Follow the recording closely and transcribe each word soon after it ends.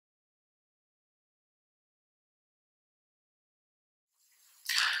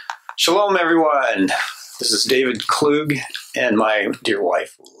Shalom, everyone. This is David Klug, and my dear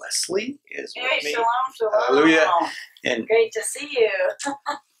wife, Leslie, is with me. Shalom, shalom. Hallelujah. And great to see you.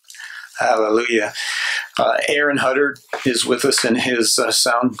 hallelujah. Aaron Hutter is with us in his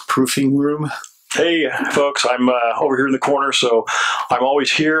soundproofing room. Hey, folks, I'm over here in the corner, so I'm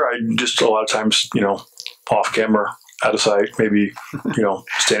always here. I just a lot of times, off camera, out of sight, maybe,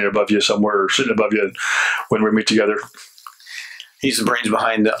 standing above you somewhere or sitting above you when we meet together. He's the brains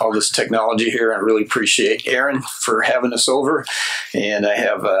behind all this technology here. I really appreciate Aaron for having us over. And I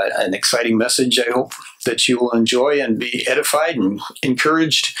have an exciting message I hope that you will enjoy and be edified and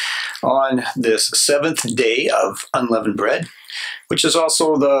encouraged on this 7th day of Unleavened Bread, which is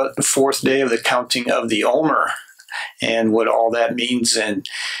also the 4th day of the counting of the Omer, and what all that means, and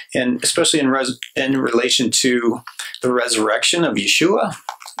especially in relation to the resurrection of Yeshua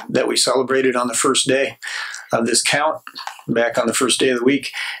that we celebrated on the first day of this count, back on the first day of the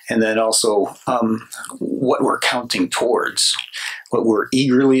week, and then also what we're counting towards, what we're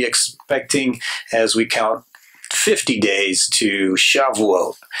eagerly expecting as we count 50 days to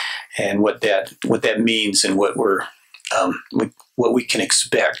Shavuot, and what that means, and what we can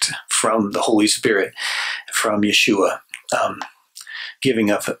expect from the Holy Spirit, from Yeshua,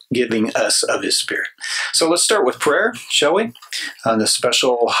 giving us of His Spirit. So let's start with prayer, shall we? On this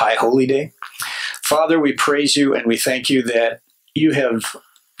special High Holy Day. Father, we praise you and we thank you that you have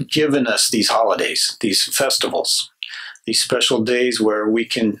given us these holidays, these festivals, these special days where we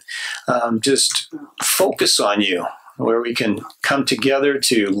can just focus on you, where we can come together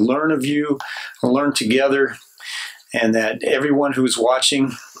to learn of you, learn together, and that everyone who's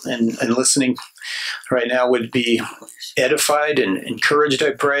watching and listening right now would be edified and encouraged,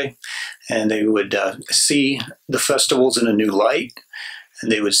 I pray, and they would see the festivals in a new light,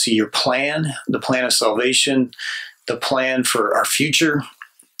 and they would see your plan, the plan of salvation, the plan for our future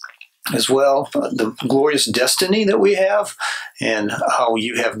as well, the glorious destiny that we have, and how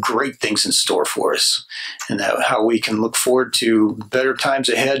you have great things in store for us, and how we can look forward to better times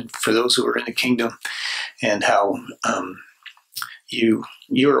ahead for those who are in the kingdom, and how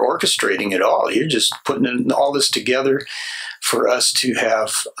you're orchestrating it all. You're just putting all this together for us to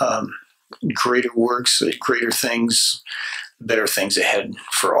have greater works, greater things, better things ahead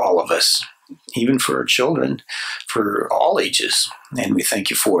for all of us, even for our children, for all ages. And we thank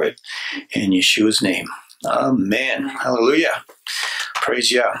you for it in Yeshua's name. Amen. Hallelujah.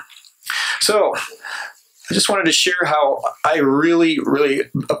 Praise Yah. So I just wanted to share how I really, really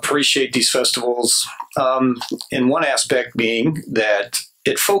appreciate these festivals, in one aspect being that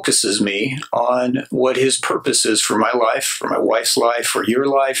it focuses me on what His purpose is for my life, for my wife's life, for your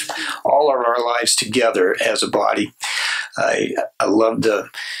life, all of our lives together as a body. I love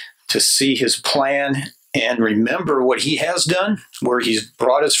to see His plan and remember what He has done, where He's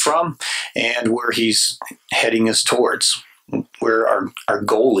brought us from, and where He's heading us towards, where our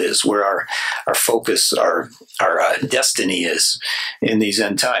goal is, where our focus, our destiny is in these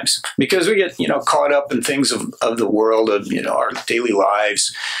end times. Because we get caught up in things of the world, of our daily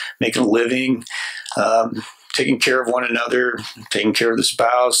lives, making a living, taking care of one another, taking care of the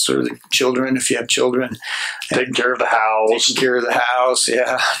spouse or the children if you have children, Taking care of the house.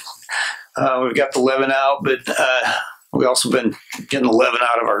 Yeah. We've got the leaven out, but we've also been getting the leaven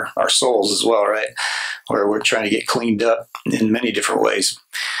out of our souls as well, right? Where we're trying to get cleaned up in many different ways.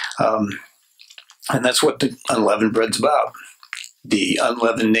 And that's what the unleavened bread's about. The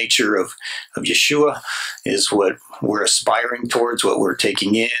unleavened nature of Yeshua is what we're aspiring towards, what we're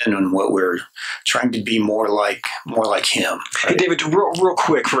taking in, and what we're trying to be more like Him. Right? Hey, David, real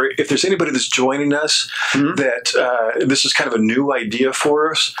quick, if there's anybody that's joining us, that this is kind of a new idea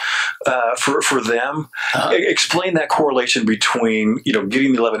for us, for them, explain that correlation between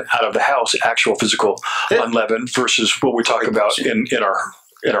getting the leaven out of the house, actual physical unleavened, versus what we talk about in our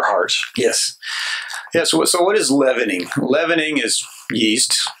hearts. Yes. Yeah, so what is leavening? Leavening is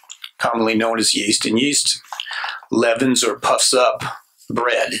yeast, commonly known as yeast, and yeast leavens or puffs up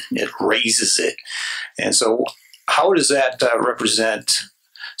bread. It raises it. And so how does that represent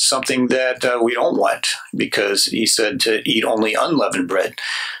something that we don't want? Because He said to eat only unleavened bread.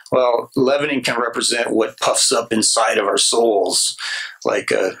 Well, leavening can represent what puffs up inside of our souls,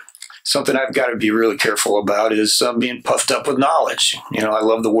 like something I've got to be really careful about is being puffed up with knowledge. I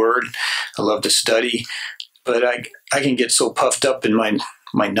love the Word. I love to study. But I can get so puffed up in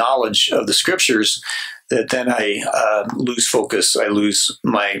my knowledge of the Scriptures that then I lose focus. I lose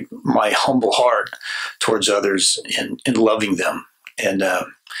my humble heart towards others in loving them. And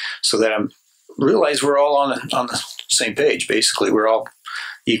so that I realize we're all on the same page, basically. We're all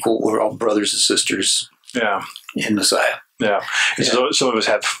equal. We're all brothers and sisters in Messiah. Yeah. And so some of us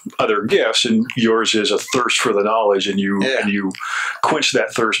have other gifts, and yours is a thirst for the knowledge, and you quench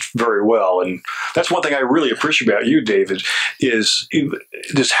that thirst very well. And that's one thing I really appreciate about you, David, is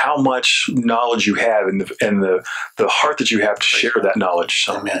just how much knowledge you have and the heart that you have to share that knowledge.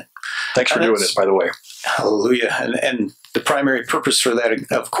 So, Amen. Thanks for doing this, by the way. Hallelujah. And the primary purpose for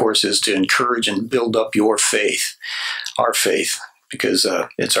that, of course, is to encourage and build up your faith, our faith, because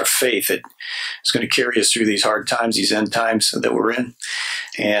it's our faith that is going to carry us through these hard times, these end times that we're in.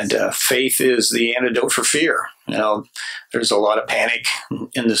 And faith is the antidote for fear. You know, there's a lot of panic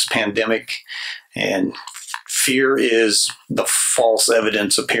in this pandemic, and fear is the false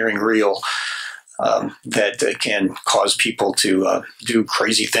evidence appearing real that can cause people to do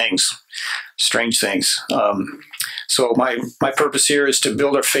crazy things, strange things. So my purpose here is to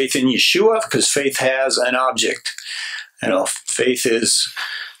build our faith in Yeshua, because faith has an object. You know, faith is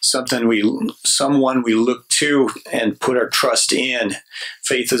someone we look to and put our trust in.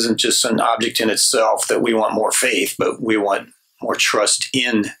 Faith isn't just an object in itself that we want more faith, but we want more trust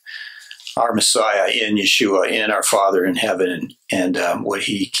in our Messiah, in Yeshua, in our Father in heaven, and what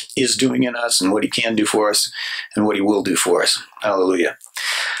he is doing in us and what he can do for us and what he will do for us. Hallelujah.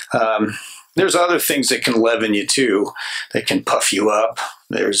 There's other things that can leaven you too, that can puff you up.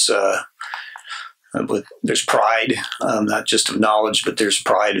 There's pride, not just of knowledge, but there's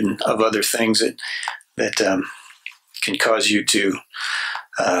pride of other things that can cause you to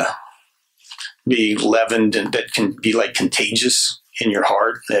be leavened, and that can be like contagious in your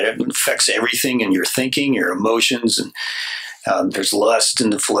heart, that it affects everything in your thinking, your emotions, and there's lust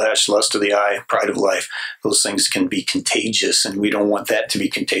in the flesh, lust of the eye, pride of life. Those things can be contagious, and we don't want that to be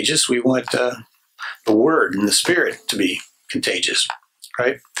contagious. We want the Word and the Spirit to be contagious,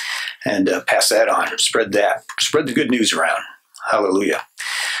 right? And pass that on, spread the good news around. Hallelujah.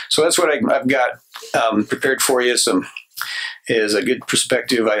 So that's what I've got prepared for you. Is a good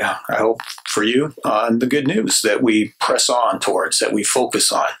perspective, I hope, for you on the good news that we press on towards, that we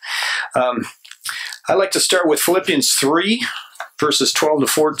focus on. I'd like to start with Philippians 3, verses 12 to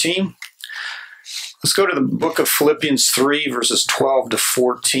 14. Let's go to the book of Philippians 3, verses 12 to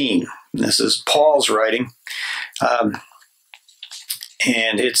 14. This is Paul's writing. And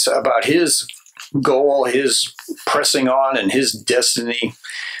it's about his goal, his pressing on, and his destiny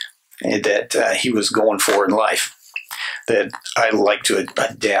that he was going for in life, that I like to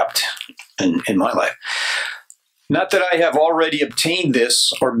adapt in my life. Not that I have already obtained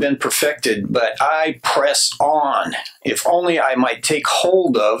this or been perfected, but I press on, if only I might take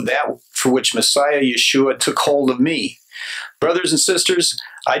hold of that for which Messiah Yeshua took hold of me. Brothers and sisters,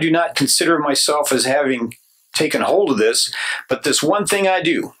 I do not consider myself as having taken hold of this, but this one thing I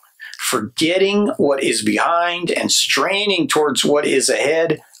do, forgetting what is behind and straining towards what is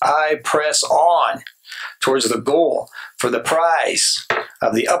ahead, I press on towards the goal for the prize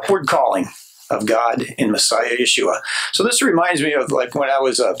of the upward calling of God in Messiah Yeshua. So this reminds me of like when I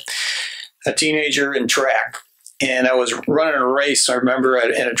was a teenager in track, and I was running a race, I remember,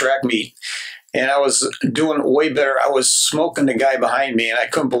 in a track meet. And I was doing way better. I was smoking the guy behind me, and I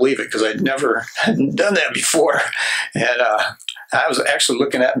couldn't believe it because hadn't done that before. And I was actually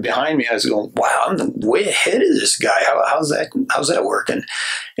looking at behind me. I was going, "Wow, I'm way ahead of this guy. How's that working?"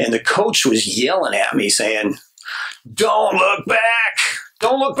 And the coach was yelling at me, saying, "Don't look back!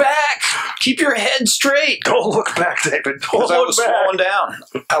 Don't look back! Keep your head straight! Don't look back, David. Because I was slowing down.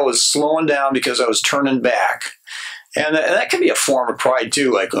 I was slowing down because I was turning back." And that can be a form of pride too,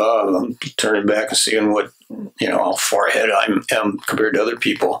 like, oh, I'm turning back and seeing what, how far ahead I am compared to other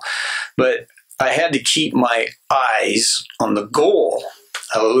people. But I had to keep my eyes on the goal.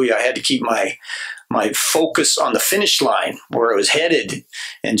 Hallelujah. I had to keep my focus on the finish line where I was headed,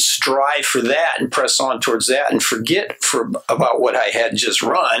 and strive for that and press on towards that, and forget about what I had just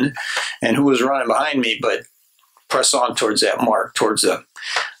run and who was running behind me, but press on towards that mark, towards the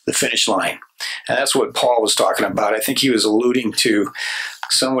finish line. And that's what Paul was talking about. I think he was alluding to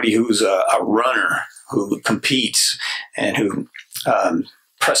somebody who's a runner, who competes and who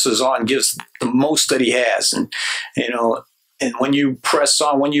presses on, gives the most that he has. And, and when you press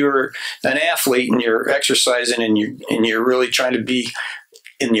on, when you're an athlete and you're exercising and you're really trying to be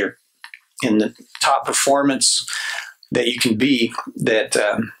in the top performance that you can be, that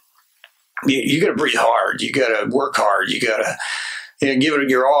you got to breathe hard. You got to work hard. You got to give it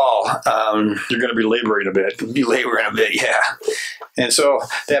your all. You're going to be laboring a bit. Yeah. And so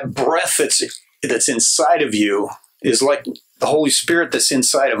that breath that's inside of you is like the Holy Spirit that's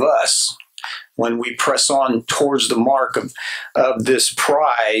inside of us. when we press on towards the mark of this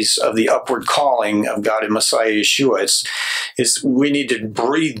prize of the upward calling of God and Messiah Yeshua. We need to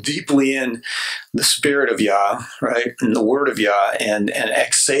breathe deeply in the Spirit of Yah, right, and the Word of Yah, and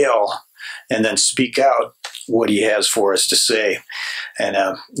exhale, and then speak out what He has for us to say, and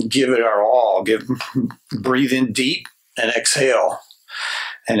give it our all. Breathe in deep and exhale,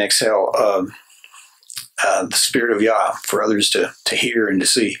 the Spirit of Yah for others to hear and to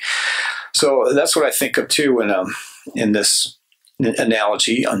see. So that's what I think of too in this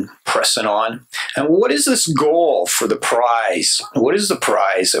analogy on pressing on. And what is this goal for the prize? What is the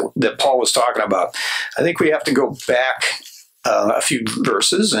prize that Paul was talking about? I think we have to go back a few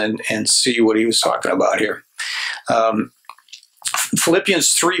verses and see what he was talking about here.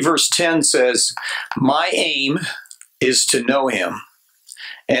 Philippians 3 verse 10 says, "My aim is to know Him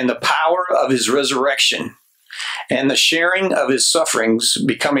and the power of His resurrection, and the sharing of His sufferings,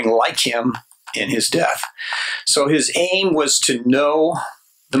 becoming like Him in His death." So His aim was to know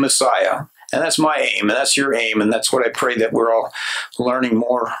the Messiah, and that's my aim, and that's your aim, and that's what I pray that we're all learning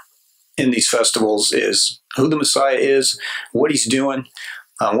more in these festivals, is who the Messiah is, what He's doing,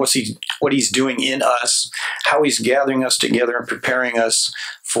 what He's doing in us, how He's gathering us together and preparing us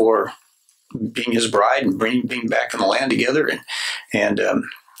for being His bride and being back in the land together, and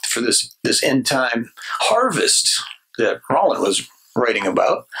for this end time harvest that Roland was writing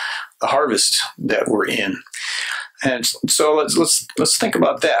about, the harvest that we're in. And so let's think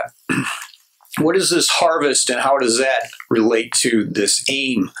about that. What is this harvest, and how does that relate to this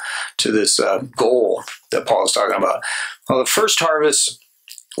aim, to this goal that Paul is talking about? Well, the first harvest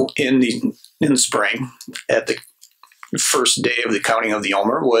in the spring, at the first day of the counting of the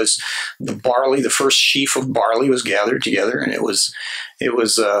Omer, was the barley. The first sheaf of barley was gathered together, and it was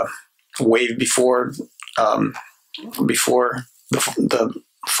waved before the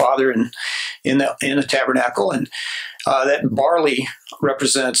Father in the tabernacle, and that barley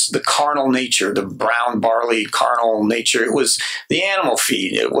represents the carnal nature, the brown barley carnal nature. It was the animal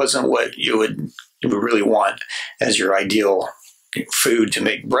feed. It wasn't what you would really want as your ideal food to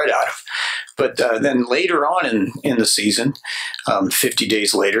make bread out of. But then later on in the season, 50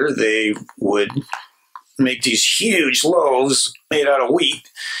 days later, they would make these huge loaves made out of wheat,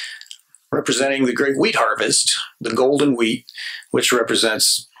 representing the great wheat harvest, the golden wheat, which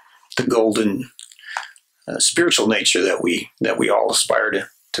represents the golden spiritual nature that we all aspire to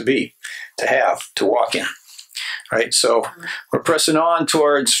have, to walk in. Right, so we're pressing on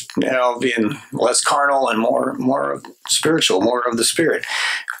towards being less carnal and more of spiritual, more of the Spirit,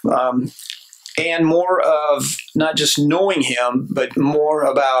 and more of not just knowing Him, but more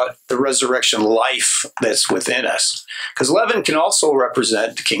about the resurrection life that's within us. Because leaven can also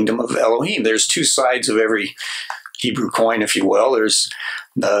represent the kingdom of Elohim. There's two sides of every Hebrew coin, if you will. There's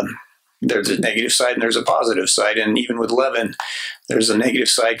a negative side and there's a positive side. And even with leaven, there's a negative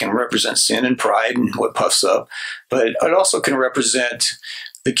side can represent sin and pride and what puffs up. But it also can represent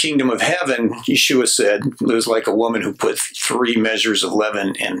the kingdom of heaven. Yeshua said it was like a woman who put 3 measures of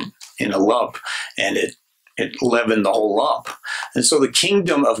leaven in a lump, and it leavened the whole lump. And so the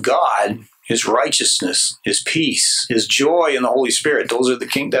kingdom of God, His righteousness, His peace, His joy in the Holy Spirit,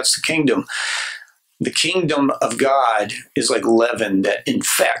 that's the kingdom. The kingdom of God is like leaven that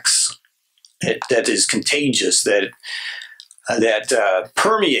infects, that is contagious, that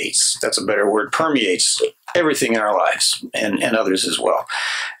permeates, that's a better word, permeates everything in our lives and others as well.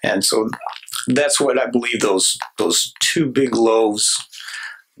 And so that's what I believe those 2 big loaves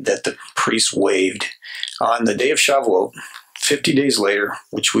that the priest waved on the day of Shavuot, 50 days later,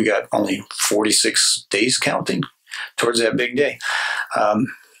 which we got only 46 days counting towards that big day.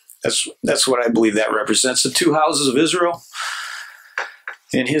 That's what I believe that represents. The 2 houses of Israel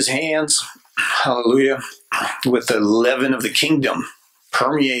in His hands, hallelujah, with the leaven of the kingdom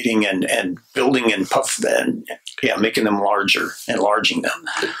permeating and building and making them larger, enlarging them,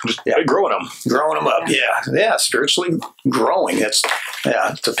 growing them up, spiritually growing. It's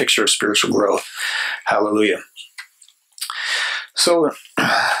a picture of spiritual growth. Hallelujah. So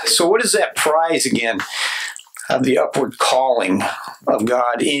what is that prize again of the upward calling of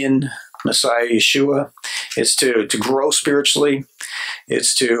God in Messiah Yeshua? It's to grow spiritually.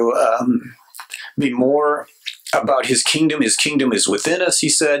 It's to be more about His kingdom. His kingdom is within us, He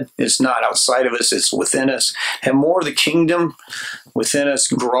said. It's not outside of us, it's within us. Have more of the kingdom within us,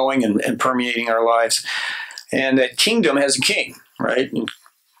 growing and permeating our lives. And that kingdom has a king, right? And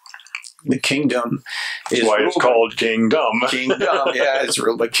the kingdom is why it's called kingdom. It's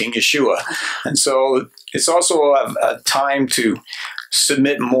ruled by King Yeshua. And so it's also a time to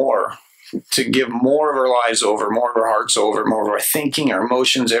submit more to give more of our lives over, more of our hearts over, more of our thinking, our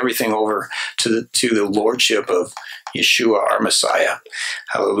emotions, everything over to the lordship of Yeshua, our Messiah.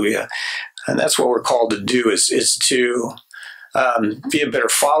 Hallelujah. And that's what we're called to do, is to be a better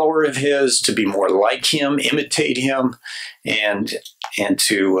follower of his, to be more like him, imitate him, and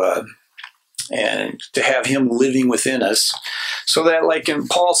to have him living within us, so that, like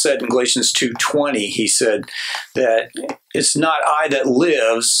Paul said in Galatians 2:20, he said that it's not I that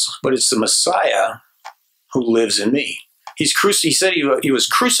lives, but it's the Messiah who lives in me. He said he was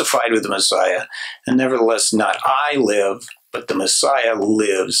crucified with the Messiah, and nevertheless not I live, but the Messiah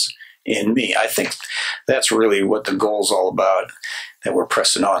lives in me. I think that's really what the goal is all about, that we're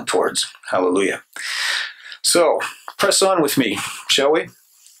pressing on towards. Hallelujah. So press on with me, shall we?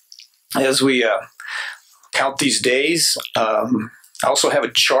 As we count these days, I also have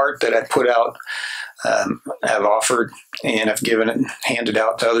a chart that I put out, I've offered, and I've given it, handed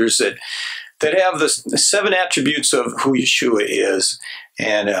out to others that have the 7 attributes of who Yeshua is,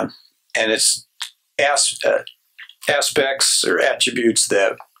 and it's aspects or attributes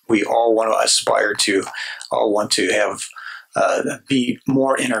that we all want to aspire to, all want to have, be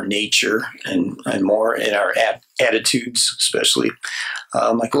more in our nature and more in our attitudes, especially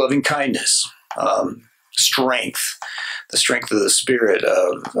like loving kindness, strength, the strength of the Spirit,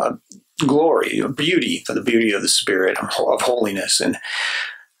 glory, beauty, for the beauty of the Spirit, of holiness. And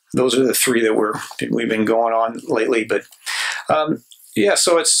those are the 3 that we've been going on lately. But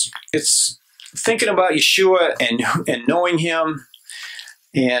so it's thinking about Yeshua and knowing him,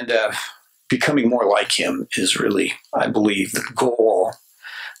 and becoming more like him is really, I believe, the goal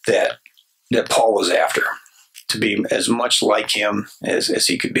that Paul was after, to be as much like him as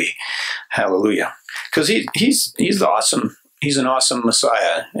he could be. Hallelujah. Because he's awesome. He's an awesome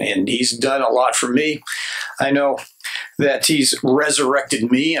Messiah, and he's done a lot for me. I know that he's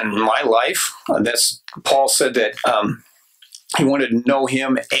resurrected me in my life. Paul said that he wanted to know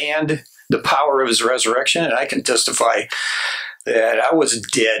him and the power of his resurrection, and I can testify that I was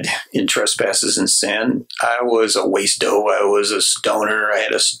dead in trespasses and sin. I was a wasto. I was a stoner. I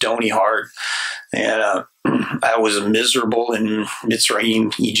had a stony heart, and I was miserable in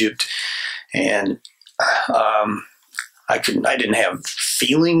Mitzrayim, Egypt, and I didn't have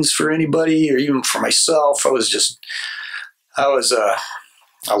feelings for anybody or even for myself. I was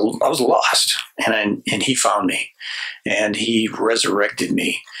lost, and he found me, and he resurrected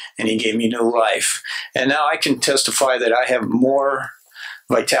me, and he gave me new life. And now I can testify that I have more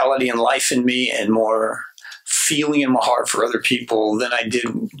vitality and life in me, and more feeling in my heart for other people than I did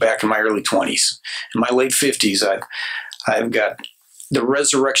back in my early 20s. In my late 50s, I've got the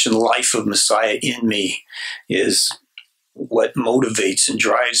resurrection life of Messiah in me, is what motivates and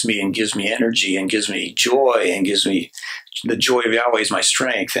drives me and gives me energy and gives me joy and gives me the joy of Yahweh is my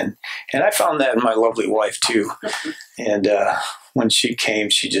strength. And I found that in my lovely wife too. And when she came,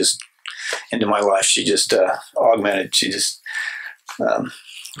 she just, into my life, she just augmented, she just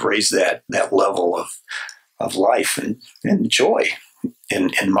raised that level of life and joy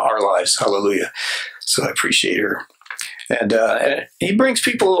in our lives. Hallelujah. So I appreciate her. And he brings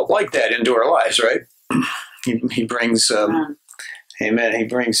people like that into our lives, right? He brings, amen. He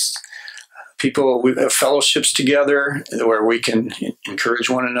brings people, we have fellowships together where we can encourage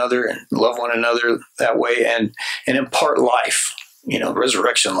one another and love one another that way, and impart life,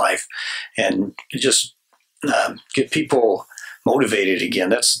 resurrection life, and just get people motivated again.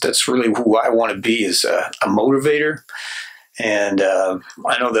 That's really who I want to be, is a motivator. And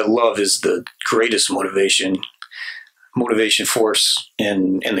I know that love is the greatest motivation force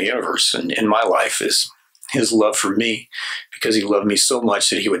in the universe, and in my life is his love for me, because he loved me so much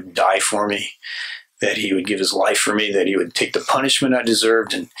that he would die for me, that he would give his life for me, that he would take the punishment I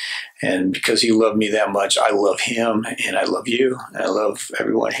deserved. And because he loved me that much, I love him, and I love you, and I love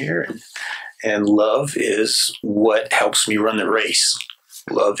everyone here. And love is what helps me run the race.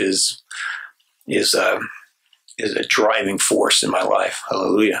 Love is a driving force in my life.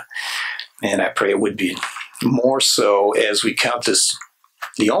 Hallelujah. And I pray it would be more so as we count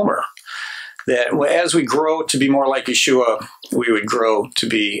the Omer, that as we grow to be more like Yeshua, we would grow to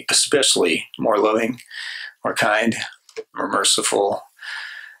be especially more loving, more kind, more merciful,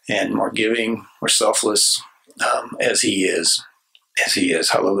 and more giving, more selfless, as he is.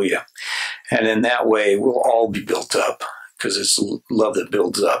 Hallelujah. And in that way, we'll all be built up, because it's love that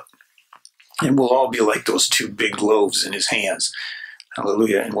builds up. And we'll all be like those 2 big loaves in his hands.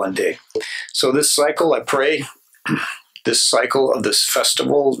 Hallelujah, in one day. So this cycle, I pray, this cycle of this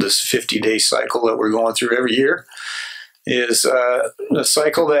festival, this 50-day cycle that we're going through every year, is a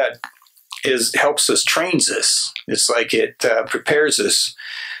cycle that helps us, trains us. It's like it prepares us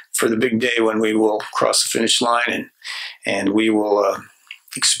for the big day when we will cross the finish line and we will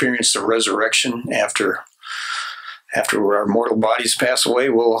experience the resurrection after our mortal bodies pass away.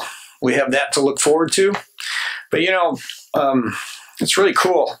 We have that to look forward to. But it's really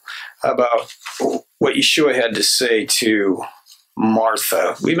cool about what Yeshua had to say to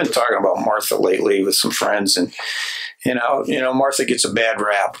Martha. We've been talking about Martha lately with some friends, and Martha gets a bad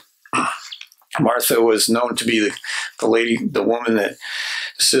rap. Martha was known to be the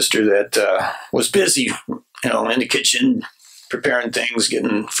sister that was busy, in the kitchen, preparing things,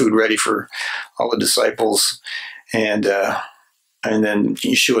 getting food ready for all the disciples. And then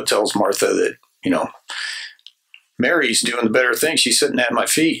Yeshua tells Martha that, Mary's doing the better thing. She's sitting at my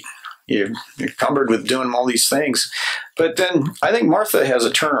feet. You're cumbered with doing all these things. But then I think Martha has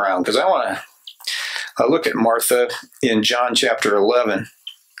a turnaround, because I want to look at Martha in John chapter 11,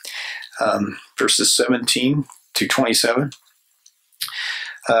 verses 17 to 27.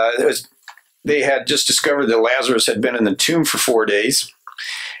 They had just discovered that Lazarus had been in the tomb for 4 days.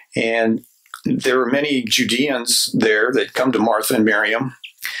 And there were many Judeans there that come to Martha and Miriam.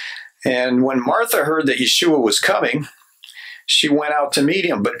 And when Martha heard that Yeshua was coming, she went out to meet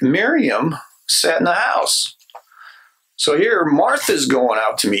him. But Miriam sat in the house. So here, Martha's going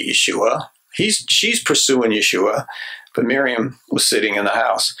out to meet Yeshua. She's pursuing Yeshua, but Miriam was sitting in the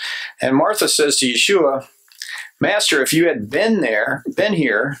house. And Martha says to Yeshua, Master, if you had been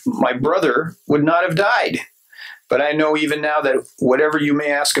here, my brother would not have died. But I know even now that whatever you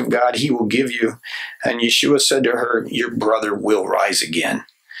may ask of God, he will give you. And Yeshua said to her, your brother will rise again.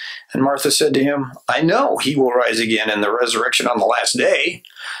 And Martha said to him, I know he will rise again in the resurrection on the last day.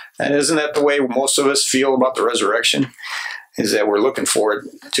 And isn't that the way most of us feel about the resurrection? Is that we're looking forward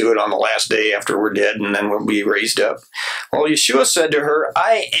to it on the last day after we're dead, and then we'll be raised up. Well, Yeshua said to her,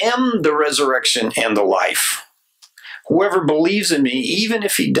 I am the resurrection and the life. Whoever believes in me, even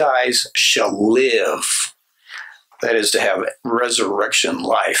if he dies, shall live. That is to have resurrection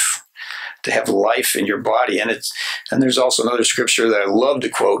life, to have life in your body. And there's also another scripture that I love to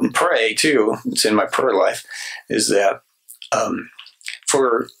quote and pray too. It's in my prayer life, is that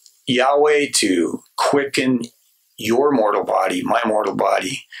for Yahweh to quicken your mortal body, my mortal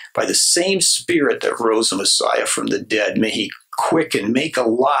body, by the same Spirit that rose the Messiah from the dead, may he quicken, make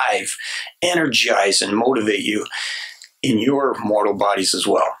alive, energize, and motivate you in your mortal bodies as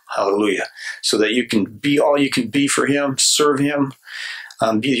well. Hallelujah. So that you can be all you can be for him, serve him,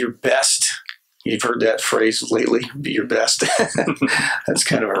 be your best. You've heard that phrase lately, be your best. That's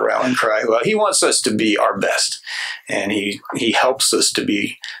kind of a rallying cry. Well, he wants us to be our best, and he helps us to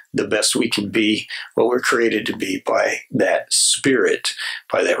be the best we can be, what we're created to be by that Spirit,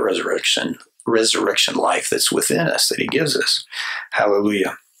 by that resurrection life that's within us that he gives us.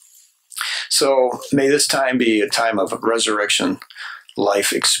 Hallelujah. So may this time be a time of resurrection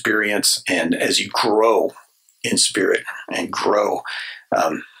life experience, and as you grow in spirit and grow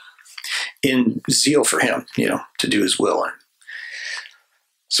in zeal for him, to do his will.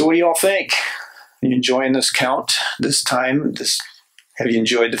 So what do you all think? Are you enjoying this count, this time? Have you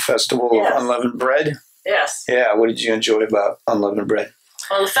enjoyed the Festival of Unleavened Bread? Yes. Yeah, what did you enjoy about Unleavened Bread?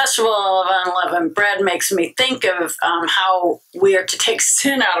 Well, the Festival of Unleavened Bread makes me think of how we are to take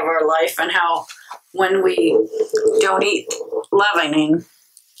sin out of our life, and how when we don't eat leavening,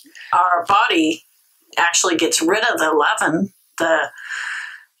 our body actually gets rid of the leaven, the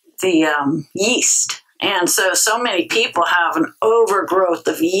yeast. And so many people have an overgrowth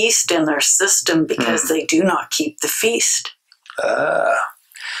of yeast in their system because they do not keep the feast.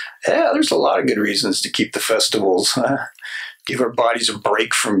 There's a lot of good reasons to keep the festivals. Give our bodies a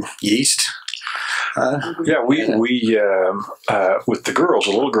break from yeast. We with the girls,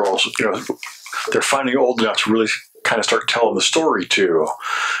 the little girls, they're finally old enough to really kind of start telling the story too.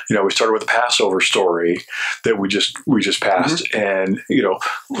 We started with the Passover story that we just passed, and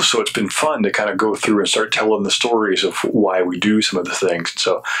so it's been fun to kind of go through and start telling the stories of why we do some of the things.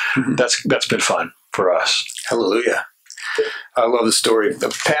 So that's been fun for us. Hallelujah. I love the story.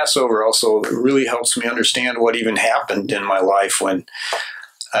 The Passover also really helps me understand what even happened in my life when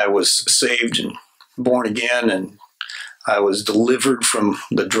I was saved and born again, and I was delivered from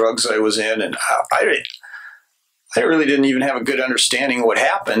the drugs I was in, and I really didn't even have a good understanding of what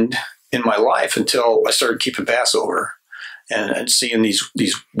happened in my life until I started keeping Passover and seeing these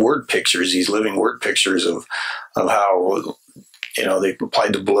word pictures, these living word pictures of how they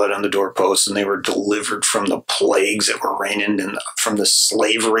applied the blood on the doorposts, and they were delivered from the plagues that were reigning and from the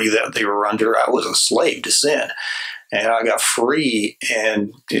slavery that they were under. I was a slave to sin, and I got free,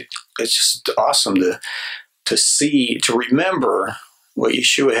 and it's just awesome to see, to remember what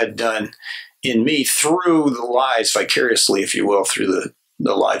Yeshua had done in me through the lives, vicariously, if you will, through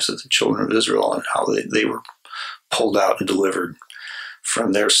the lives of the children of Israel and how they were pulled out and delivered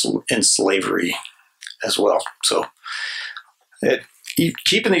from their in slavery as well. So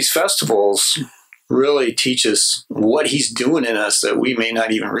keeping these festivals really teaches what he's doing in us that we may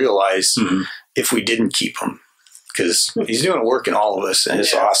not even realize if we didn't keep them, because he's doing a work in all of us, and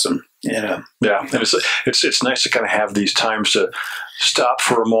it's awesome. Yeah, and it's nice to kind of have these times to stop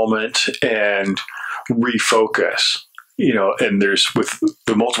for a moment and refocus. And there's, with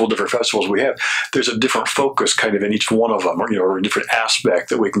the multiple different festivals we have, there's a different focus kind of in each one of them, or a different aspect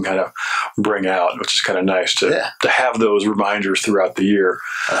that we can kind of bring out, which is kind of nice to have those reminders throughout the year.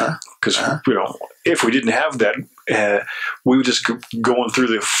 Because, if we didn't have that, we would just going through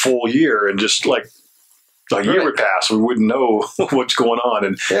the full year and just like a year would pass, we wouldn't know what's going on.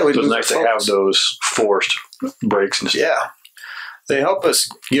 And it was nice to have those forced breaks. And they help us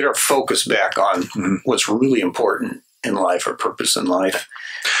get our focus back on what's really important in life, our purpose in life,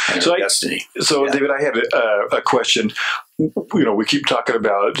 and our destiny. So, David, I had a question. We keep talking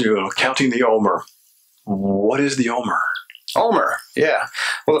about counting the Omer. What is the Omer? Omer, yeah.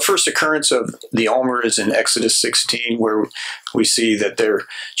 Well, the first occurrence of the Omer is in Exodus 16, where we see that their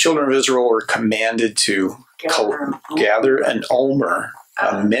children of Israel were commanded to gather an Omer,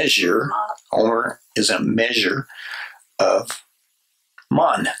 a measure. Omer is a measure of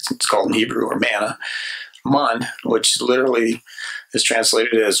man. It's called in Hebrew, or manna. Man, which literally is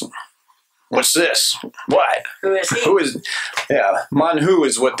translated as, what's this? What? Who is he? Who is, Manhu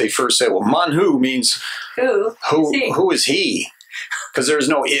is what they first say. Well, Manhu means who is he? Because there's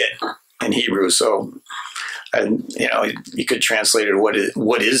no it in Hebrew. So, you could translate it,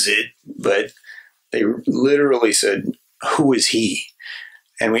 what is it? But they literally said, who is he?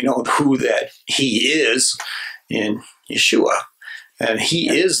 And we know who that he is in Yeshua. And he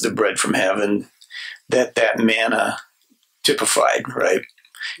is the bread from heaven that manna typified, right?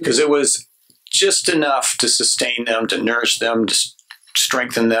 Because it was just enough to sustain them, to nourish them, to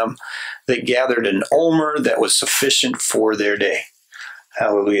strengthen them. They gathered an omer that was sufficient for their day.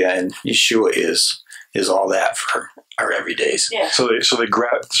 Hallelujah. And Yeshua is all that for our everydays. Yeah. So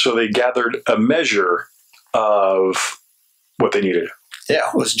they gathered a measure of what they needed. Yeah,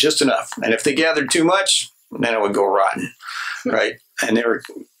 it was just enough. And if they gathered too much, then it would go rotten, right? And they were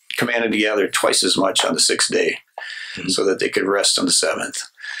commanded to gather twice as much on the 6th day so that they could rest on the 7th.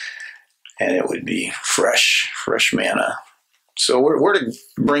 And it would be fresh manna. So we're to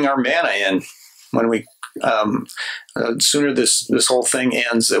bring our manna in when we, sooner this whole thing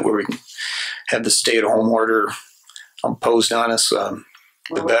ends, that we have the stay-at-home order imposed on us,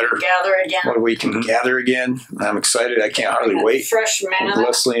 the better. Gather again. When we can gather again. I'm excited. I can't hardly wait. Fresh manna.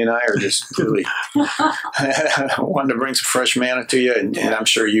 Leslie and I are just really wanting to bring some fresh manna to you, and I'm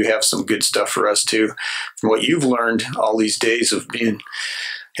sure you have some good stuff for us too, from what you've learned all these days of being,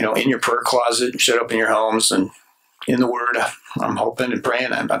 in your prayer closet, shut up in your homes, and in the Word. I'm hoping and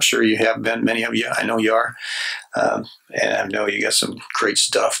praying. I'm sure you have been. Many of you, I know you are, and I know you got some great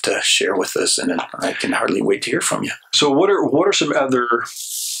stuff to share with us, and I can hardly wait to hear from you. So, what are some other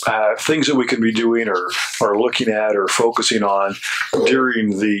things that we could be doing, or looking at, or focusing on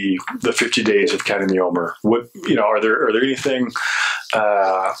during the 50 days of counting the Omer? What are there anything?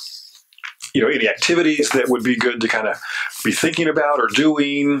 Any activities that would be good to kind of be thinking about or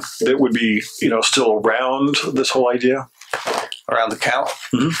doing that would be, still around this whole idea? Around the count?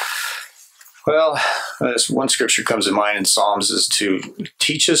 Mm-hmm. Well, this one scripture comes to mind in Psalms, is to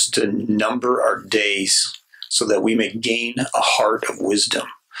teach us to number our days so that we may gain a heart of wisdom.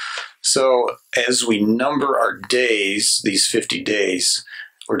 So as we number our days, these 50 days,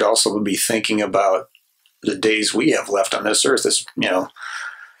 we're to also be thinking about the days we have left on this earth. This,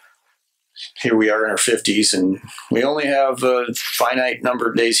 here we are in our 50s, and we only have a finite number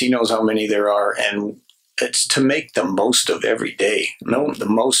of days. He knows how many there are, and it's to make the most of every day, the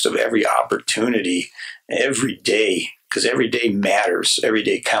most of every opportunity, every day, because every day matters. Every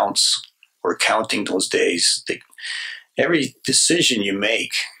day counts. We're counting those days. Every decision you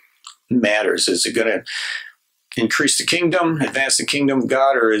make matters. Is it going to increase the kingdom, advance the kingdom of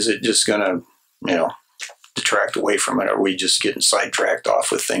God, or is it just going to, detract away from it? Are we just getting sidetracked off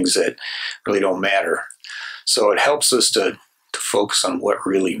with things that really don't matter? So it helps us to focus on what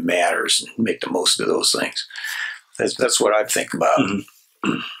really matters and make the most of those things. That's what I think about.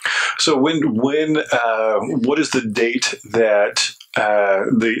 Mm-hmm. So what is the date that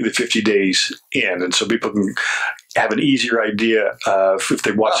the 50 days end? And so people can have an easier idea of, if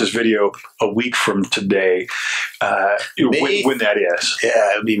they watch this video a week from today, when that is.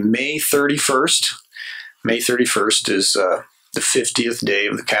 Yeah, it'll be May 31st. May 31st is the 50th day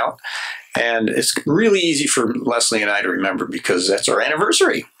of the count. And it's really easy for Leslie and I to remember because that's our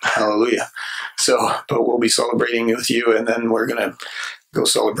anniversary. Hallelujah. So, but we'll be celebrating with you, and then we're going to go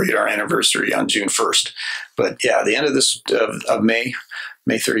celebrate our anniversary on June 1st. But yeah, the end of this of May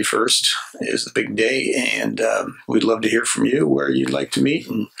 31st is the big day, and we'd love to hear from you where you'd like to meet.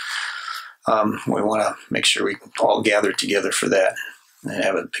 And we want to make sure we all gather together for that and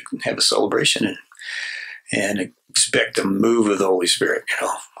have a celebration and expect a move of the Holy Spirit.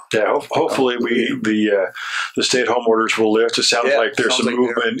 Yeah, hopefully the stay-at-home orders will lift. It sounds like there's some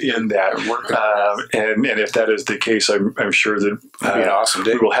movement in that, and if that is the case, I'm sure that be an awesome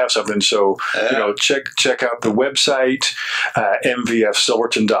day. We will have something. So check out the website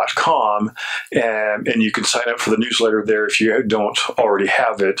mvfsilverton.com, and you can sign up for the newsletter there if you don't already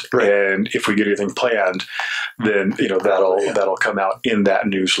have it. Right. And if we get anything planned, then that'll come out in that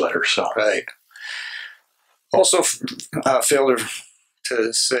newsletter. So right. Also, failed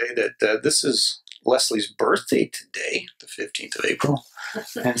to say that this is Leslie's birthday today, the 15th of April.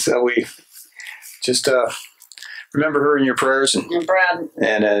 And so we just remember her in your prayers and Brad.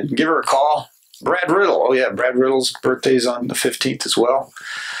 And give her a call. Brad Riddle. Oh, yeah, Brad Riddle's birthday's on the 15th as well.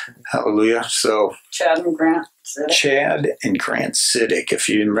 Hallelujah. So Chad and Grant Siddick. If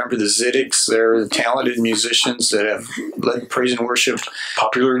you remember the Ziddics, they're the talented musicians that have led praise and worship.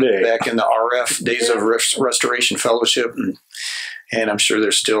 Popular day. Back in the RF, Days of Restoration Fellowship. And I'm sure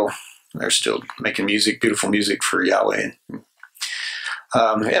they're still making music, beautiful music for Yahweh.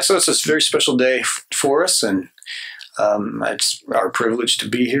 So it's a very special day for us, and it's our privilege to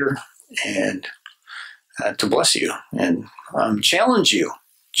be here and to bless you and challenge you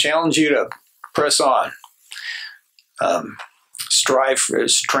to press on,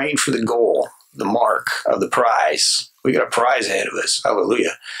 train for the goal, the mark of the prize. We got a prize ahead of us.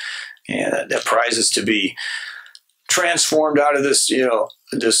 Hallelujah! And that prize is to be transformed out of this,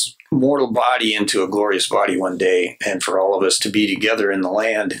 this mortal body into a glorious body one day, and for all of us to be together in the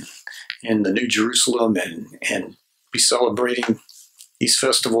land, in the New Jerusalem, and be celebrating these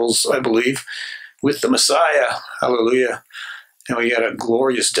festivals, I believe, with the Messiah. Hallelujah. And we got a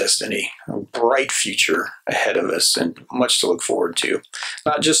glorious destiny, a bright future ahead of us, and much to look forward to.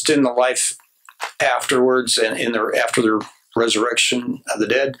 Not just in the life afterwards and after the resurrection of the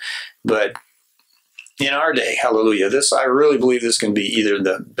dead, but in our day. Hallelujah. I really believe this can be either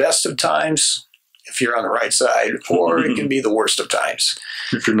the best of times if you're on the right side, or it can be the worst of times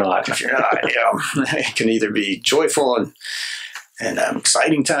if you're not. It can either be joyful and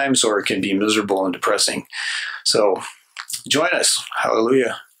exciting times, or it can be miserable and depressing. So join us,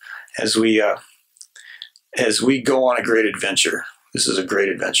 hallelujah, as we go on a great adventure. This is a great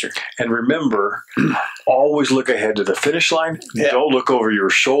adventure. And remember, always look ahead to the finish line. Yeah. Don't look over your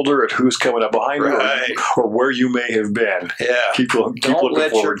shoulder at who's coming up behind you or where you may have been. Yeah. Keep looking forward. Don't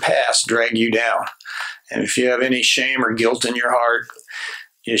let your past drag you down. And if you have any shame or guilt in your heart,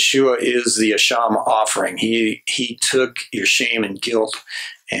 Yeshua is the Asham offering. He took your shame and guilt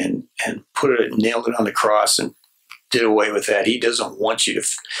and nailed it on the cross and did away with that. He doesn't want you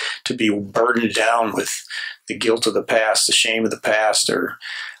to be burdened down with the guilt of the past, the shame of the past, or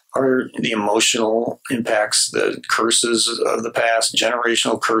the emotional impacts, the curses of the past,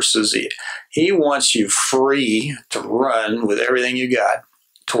 generational curses. He wants you free to run with everything you got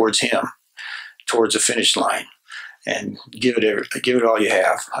towards him, towards the finish line, and give it all you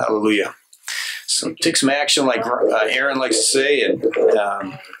have. Hallelujah. So take some action, like Aaron likes to say, and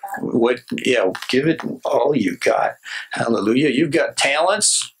give it all you got. Hallelujah. You've got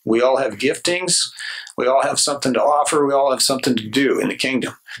talents. We all have giftings. We all have something to offer. We all have something to do in the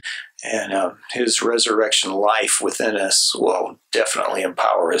kingdom. And his resurrection life within us will definitely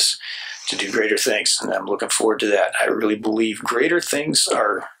empower us to do greater things. And I'm looking forward to that. I really believe greater things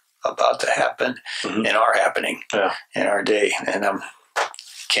are about to happen and are happening in our day. And I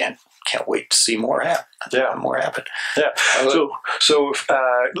can't wait to see more happen. More happen. Yeah. So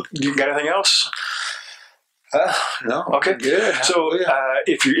you got anything else? No. Okay. Good. So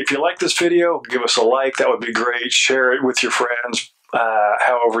if you like this video, give us a like. That would be great. Share it with your friends.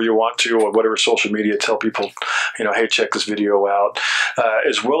 However you want to, or whatever social media, tell people, hey, check this video out,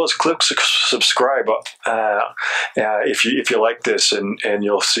 as well as click subscribe if you like this, and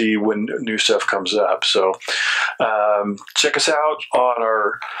you'll see when new stuff comes up. So check us out on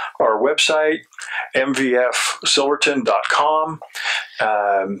our website, mvfsilverton.com.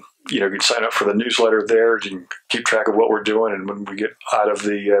 You can sign up for the newsletter there. You can keep track of what we're doing, and when we get out of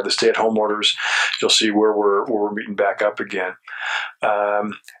the stay-at-home orders, you'll see where we're meeting back up again.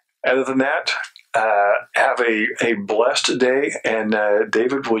 Other than that, have have a blessed day. And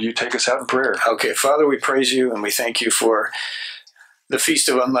David, will you take us out in prayer? Okay, Father, we praise you and we thank you for the Feast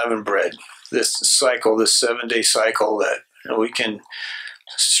of Unleavened Bread, this cycle, this 7-day cycle that we can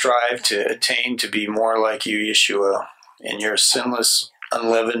strive to attain to be more like you, Yeshua, in your sinless,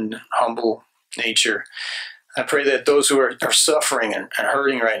 unleavened, humble nature. I pray that those who are suffering and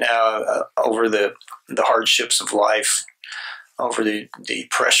hurting right now over the hardships of life, over the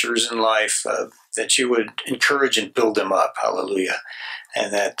pressures in life, that you would encourage and build them up. Hallelujah.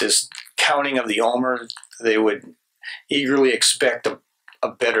 And that this counting of the Omer, they would eagerly expect a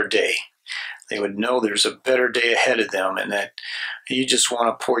better day. They would know there's a better day ahead of them, and that you just want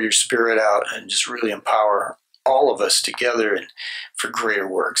to pour your Spirit out and just really empower all of us together and for greater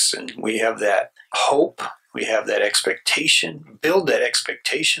works. And we have that hope. We have that expectation. Build that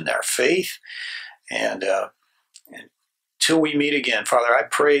expectation, our faith. And until we meet again, Father, I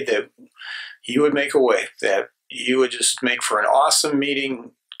pray that you would make a way, that you would just make for an awesome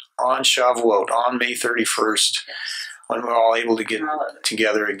meeting on Shavuot, on May 31st, when we're all able to get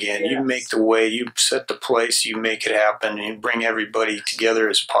together again. Yes. You make the way, you set the place, you make it happen, and you bring everybody together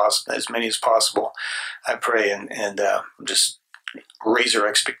as many as possible. I pray and just raise our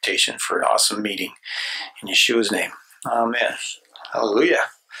expectation for an awesome meeting. In Yeshua's name, amen. Hallelujah.